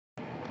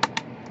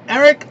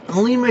Eric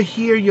Lima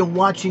here. You're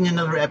watching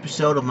another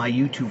episode of my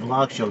YouTube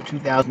vlog show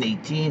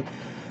 2018.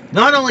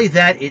 Not only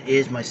that, it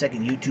is my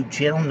second YouTube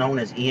channel known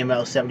as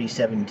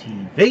EML77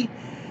 TV.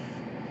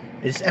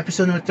 It's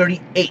episode number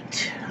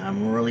 38.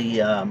 I'm really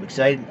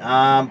excited.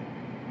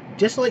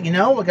 Just to let you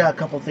know, I got a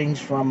couple things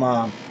from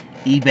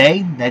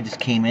eBay that just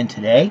came in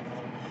today.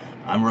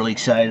 I'm really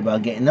excited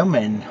about getting them,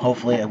 and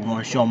hopefully I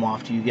want to show them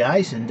off to you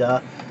guys, and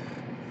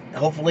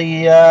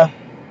hopefully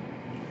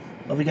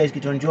hope you guys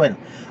get to enjoy them.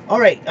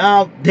 Alright,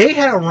 they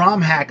had a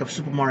ROM hack of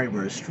Super Mario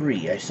Bros.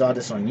 3. I saw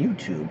this on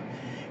YouTube,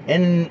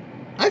 and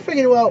I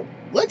figured, well,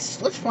 let's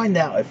find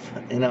out if,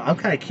 I'm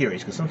kind of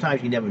curious, because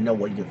sometimes you never know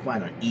what you can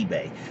find on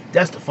eBay.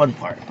 That's the fun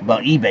part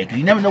about eBay, because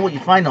you never know what you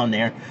find on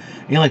there.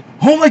 And you're like,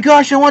 oh my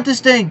gosh, I want this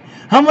thing.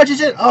 How much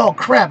is it? Oh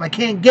crap, I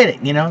can't get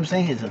it. You know what I'm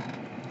saying?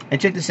 And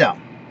check this out.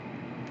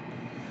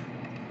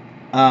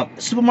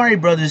 Super Mario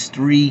Bros.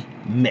 3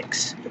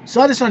 Mix.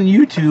 Saw this on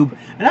YouTube,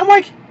 and I'm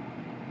like,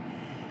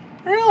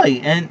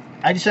 really? And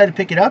I decided to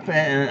pick it up,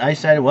 and I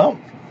decided, well,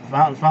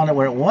 found out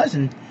where it was,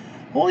 and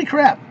holy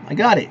crap, I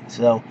got it.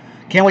 So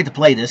can't wait to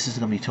play this. This is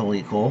gonna be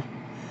totally cool,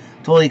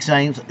 totally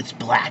exciting. It's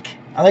black.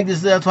 I like this.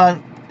 That's why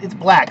it's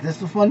black. That's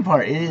the fun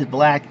part. It is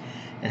black.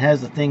 It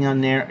has the thing on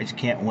there. I just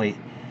can't wait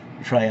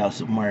to try out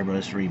Super Mario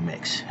Bros. 3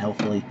 Mix,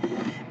 hopefully.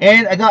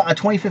 And I got a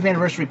 25th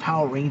anniversary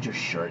Power Ranger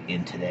shirt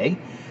in today.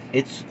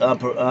 It's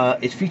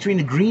featuring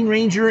the Green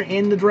Ranger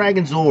and the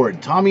Dragon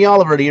Zord. Tommy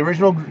Oliver, the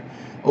original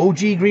OG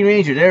Green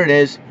Ranger. There it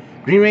is.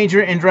 Green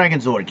Ranger and Dragon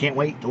Zord. Can't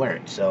wait to wear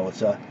it. So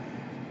it's it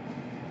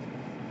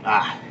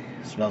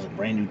smells like a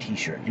brand new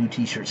t-shirt. New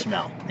t-shirt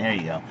smell. There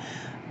you go.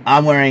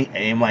 I'm wearing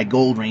my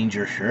Gold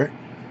Ranger shirt.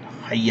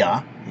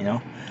 Hiya,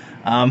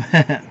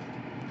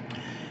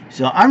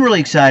 so I'm really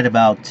excited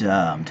about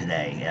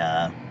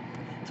today.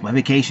 It's my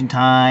vacation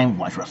time.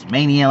 Watched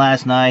WrestleMania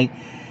last night.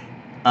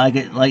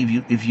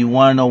 If you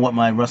want to know what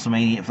my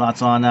WrestleMania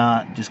thoughts on,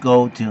 just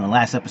go to the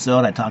last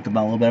episode. I talked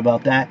about a little bit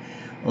about that.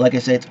 Like I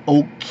said, it's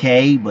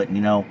okay, but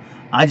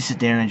I just sit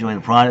there and enjoy the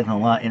product. And a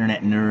lot of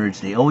internet nerds,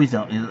 they always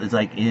don't. It's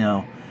like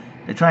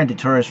they're trying to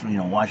deter us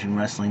from watching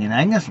wrestling, and I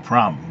think that's the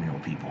problem,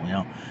 with people.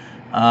 Like,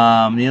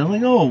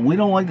 oh, we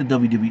don't like the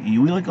WWE.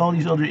 We like all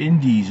these other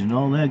indies and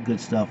all that good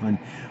stuff, and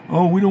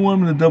oh, we don't want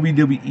them in the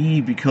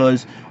WWE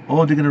because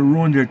they're gonna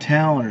ruin their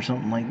talent or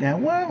something like that.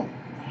 Well,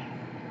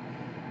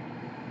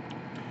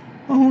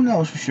 who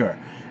knows for sure.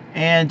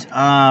 And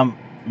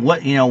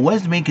what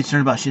is the main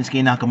concern about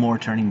Shinsuke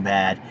Nakamura turning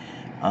bad?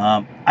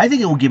 I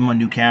think it will give him a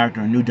new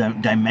character, a new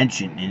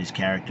dimension in his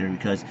character,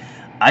 because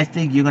I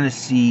think you're going to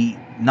see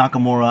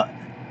Nakamura,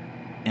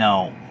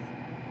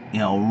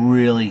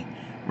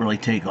 really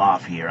take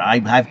off here.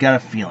 I've got a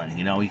feeling,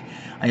 he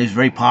was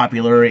very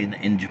popular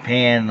in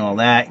Japan and all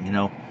that,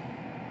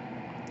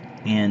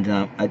 and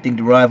I think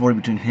the rivalry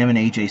between him and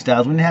AJ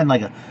Styles, we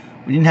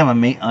didn't have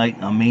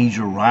a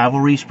major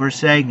rivalries per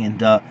se,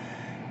 and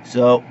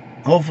so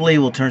hopefully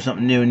we'll turn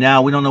something new.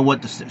 Now, we don't know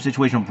what the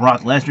situation with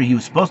Brock Lesnar. He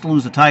was supposed to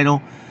lose the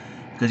title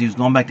because he was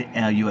going back to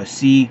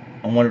UFC.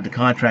 I wonder if the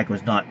contract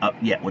was not up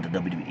yet with the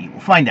WWE.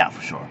 We'll find out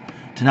for sure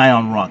tonight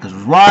on Raw, because it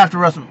was Raw after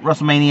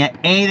WrestleMania.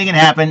 Anything can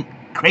happen.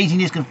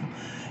 Craziness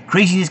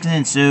can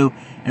ensue,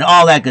 and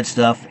all that good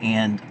stuff.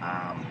 And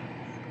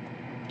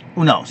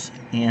who knows?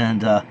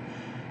 And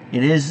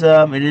it is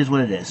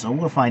what it is. So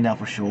we'll find out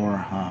for sure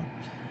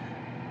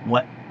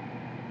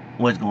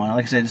what's going on.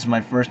 Like I said, this is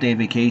my first day of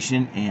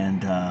vacation,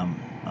 and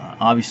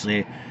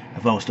obviously,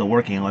 if I was still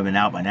working, I would have been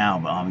out by now,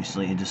 but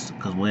obviously, just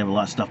because we have a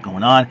lot of stuff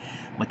going on.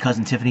 My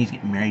cousin Tiffany's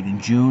getting married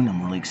in June.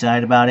 I'm really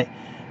excited about it.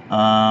 A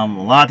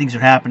lot of things are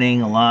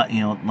happening, a lot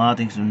of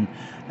things, and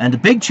the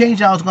big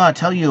change I was going to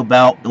tell you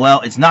about,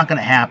 well, it's not going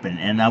to happen,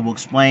 and I will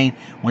explain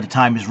when the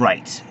time is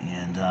right.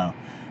 And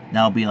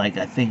that'll be like,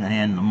 I think at the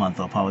end of the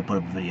month, I'll probably put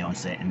up a video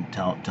and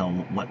tell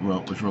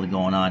what's really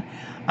going on.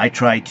 I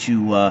try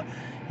to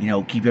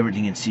keep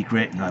everything in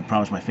secret, and I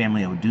promised my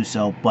family I would do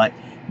so. But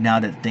now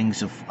that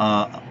things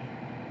have,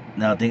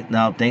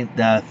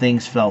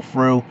 things fell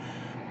through,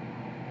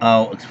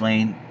 I'll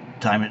explain.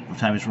 Time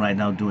is right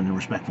now, doing it in a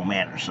respectful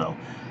manner. So,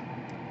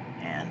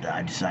 and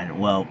I decided,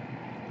 well,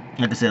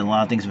 like I said, a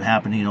lot of things have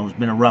happened. It's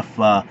been a rough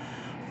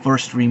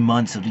first 3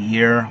 months of the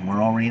year.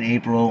 We're already in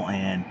April,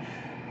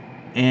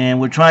 and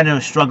we're trying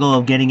to struggle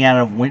of getting out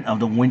of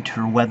the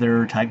winter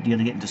weather type deal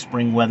to get into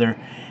spring weather,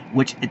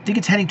 which I think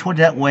it's heading toward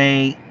that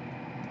way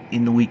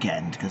in the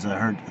weekend, because I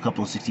heard a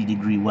couple of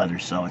 60-degree weather.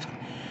 So it's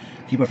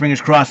keep our fingers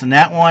crossed on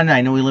that one.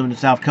 I know we live in the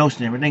South Coast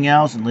and everything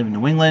else, and live in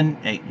New England.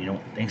 Hey,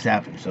 things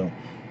happen. So,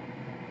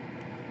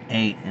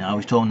 hey, I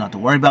was told not to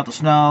worry about the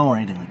snow or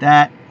anything like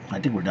that. I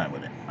think we're done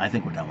with it.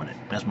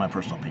 That's my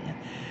personal opinion.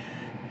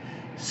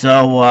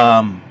 So,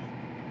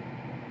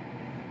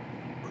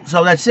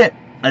 so that's it.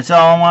 That's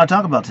all I want to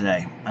talk about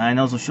today. I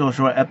know it's a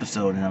short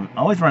episode, and I'm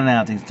always running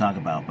out of things to talk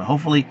about. But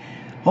hopefully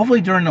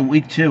during the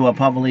week too, I'll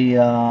probably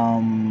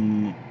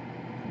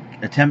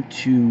attempt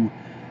to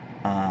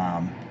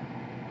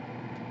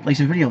play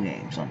some video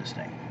games on this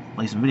thing.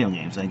 I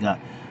got,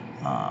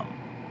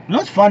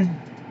 it's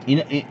fun.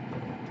 You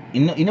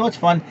know what's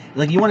fun?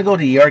 Like, you want to go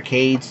to the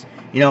arcades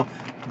You know,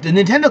 the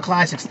Nintendo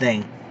Classics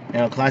thing, you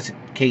know, classic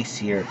case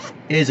here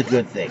is a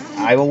good thing.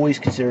 I've always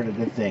considered it a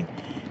good thing.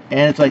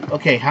 And it's like,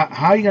 okay, how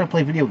are you gonna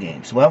play video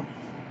games? Well,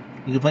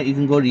 you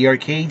can go to the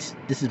arcades.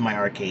 This is my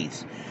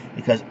arcades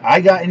because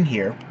I got in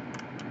here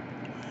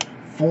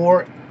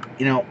 4,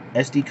 you know,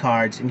 SD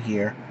cards in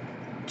here.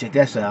 Check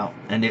this out,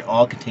 and they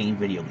all contain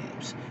video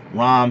games,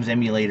 ROMs,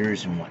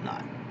 emulators, and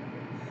whatnot.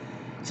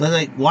 So it's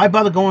like, why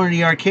bother going to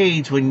the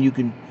arcades when you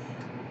can?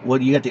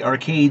 Well, you got the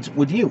arcades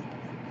with you.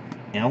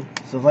 You know,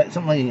 so like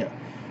something like,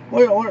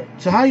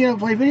 so how are you gonna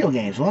play video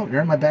games? Well,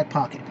 they're in my back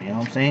pocket. You know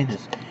what I'm saying?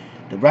 It's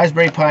the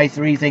Raspberry Pi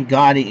 3. Thank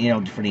God, you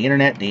know, for the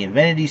internet, they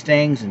invented these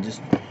things, and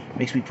just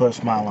makes me put a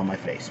smile on my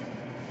face.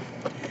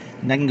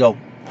 And I can go,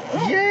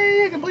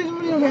 yay! I can play some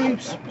video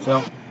games.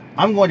 So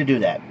I'm going to do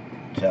that.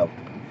 So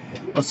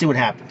let's see what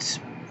happens.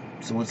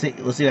 So let's see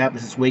what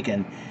happens this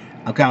weekend.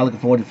 I'm kind of looking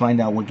forward to find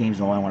out what games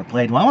do I want to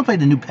play. Do I want to play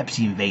the new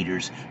Pepsi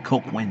Invaders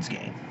Coke Wins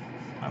game?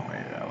 Oh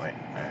wait,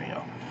 there we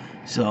go.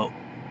 So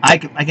I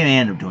can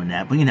end up doing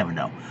that, but you never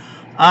know.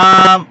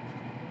 Well,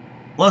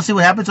 let's see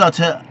what happens.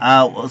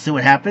 We'll see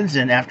what happens.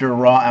 And after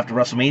Raw, after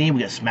WrestleMania,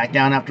 we got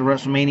SmackDown after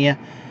WrestleMania,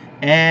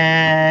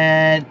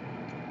 and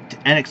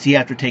NXT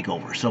after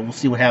Takeover. So we'll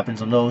see what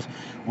happens on those.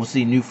 We'll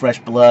see new fresh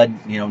blood.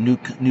 You know,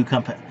 new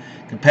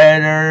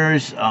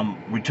competitors,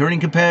 returning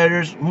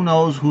competitors. Who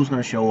knows who's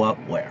going to show up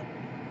where?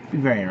 It'll be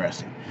very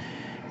interesting.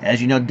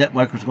 As you know,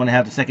 Detmarker's going to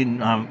have the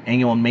second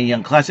annual Mae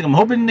Young Classic. I'm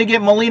hoping they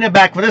get Melina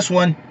back for this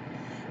one.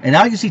 And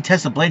now you can see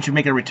Tessa Blanchard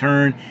make a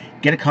return,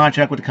 get a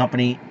contract with the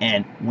company,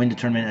 and win the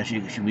tournament.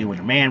 She should be with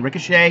her man,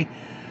 Ricochet.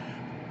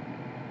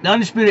 The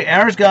Undisputed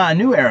Era's got a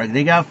new era.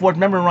 They got a 4th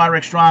member,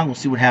 Roderick Strong. We'll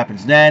see what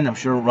happens then. I'm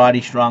sure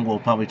Roddy Strong will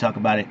probably talk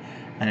about it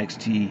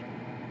NXT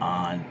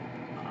on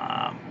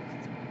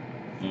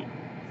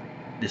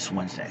this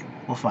Wednesday.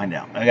 We'll find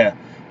out. I gotta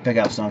pick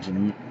out songs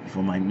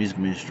for my music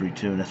ministry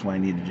too. That's what I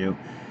need to do.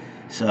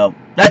 So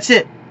that's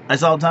it.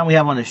 That's all the time we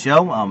have on the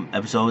show.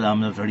 Episode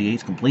number 38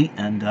 is complete,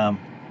 and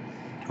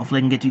hopefully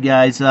I can get you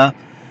guys on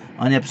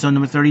episode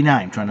number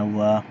 39. I'm trying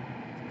to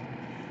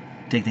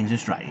take things in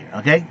stride here.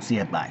 Okay? See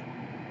ya. Bye.